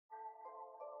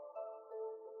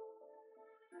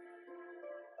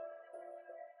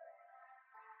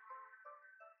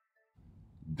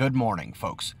Good morning,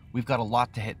 folks. We've got a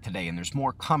lot to hit today, and there's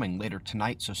more coming later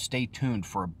tonight, so stay tuned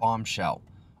for a bombshell.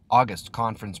 August's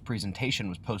conference presentation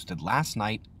was posted last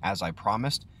night, as I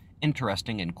promised,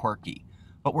 interesting and quirky.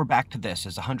 But we're back to this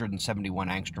as 171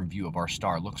 angstrom view of our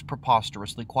star looks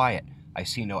preposterously quiet. I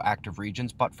see no active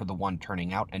regions but for the one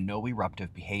turning out and no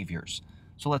eruptive behaviors.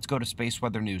 So let's go to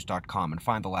spaceweathernews.com and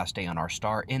find the last day on our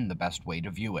star in the best way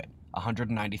to view it,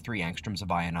 193 angstroms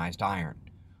of ionized iron.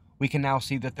 We can now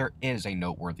see that there is a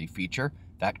noteworthy feature,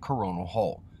 that coronal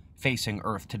hole. Facing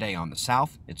Earth today on the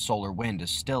south, its solar wind is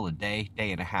still a day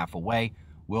and a half away,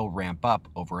 will ramp up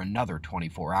over another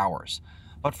 24 hours.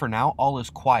 But for now, all is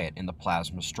quiet in the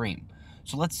plasma stream.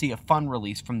 So let's see a fun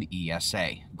release from the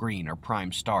ESA. Green are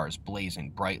prime stars blazing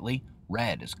brightly,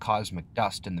 red is cosmic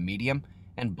dust in the medium,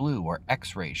 and blue are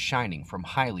X-rays shining from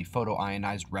highly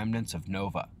photoionized remnants of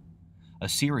nova. A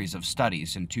series of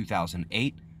studies in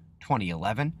 2008,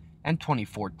 2011, and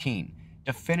 2014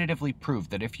 definitively proved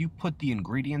that if you put the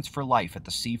ingredients for life at the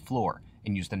sea floor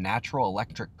and use the natural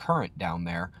electric current down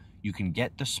there, you can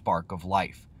get the spark of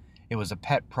life. It was a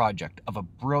pet project of a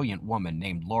brilliant woman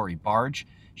named Lori Barge.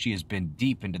 She has been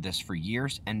deep into this for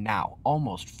years, and now,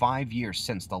 almost 5 years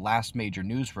since the last major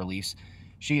news release,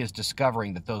 she is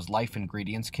discovering that those life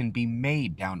ingredients can be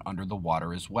made down under the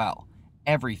water as well.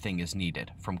 Everything is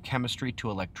needed, from chemistry to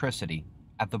electricity,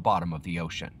 at the bottom of the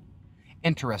ocean.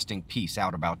 Interesting piece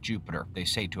out about Jupiter. They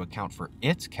say to account for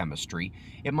its chemistry,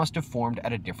 it must have formed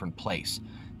at a different place.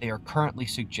 They are currently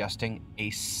suggesting a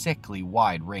sickly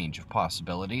wide range of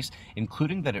possibilities,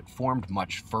 including that it formed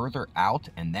much further out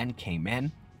and then came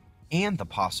in, and the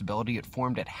possibility it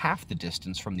formed at half the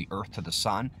distance from the Earth to the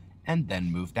Sun and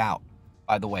then moved out.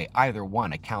 By the way, either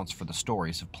one accounts for the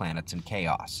stories of planets in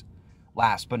chaos.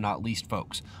 Last but not least,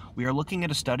 folks, we are looking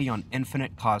at a study on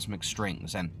infinite cosmic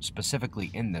strings, and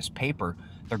specifically in this paper,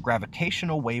 their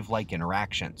gravitational wave-like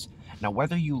interactions. Now,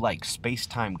 whether you like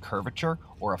space-time curvature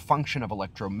or a function of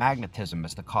electromagnetism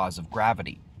as the cause of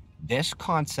gravity, this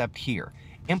concept here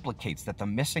implicates that the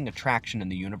missing attraction in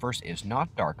the universe is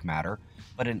not dark matter,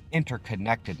 but an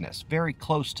interconnectedness very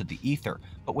close to the ether,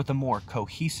 but with a more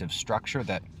cohesive structure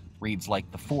that reads like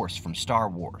the Force from Star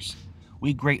Wars.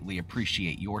 We greatly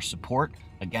appreciate your support.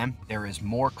 Again, there is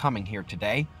more coming here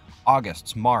today.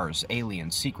 August's Mars Alien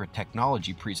Secret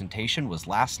Technology presentation was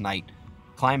last night.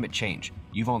 Climate change,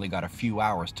 you've only got a few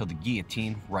hours till the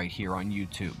guillotine right here on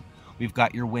YouTube. We've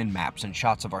got your wind maps and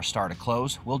shots of our star to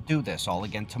close. We'll do this all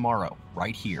again tomorrow,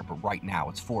 right here, but right now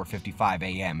it's 4:55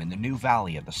 a.m. in the new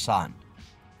Valley of the Sun.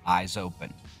 Eyes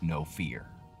open, no fear.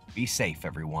 Be safe,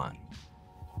 everyone.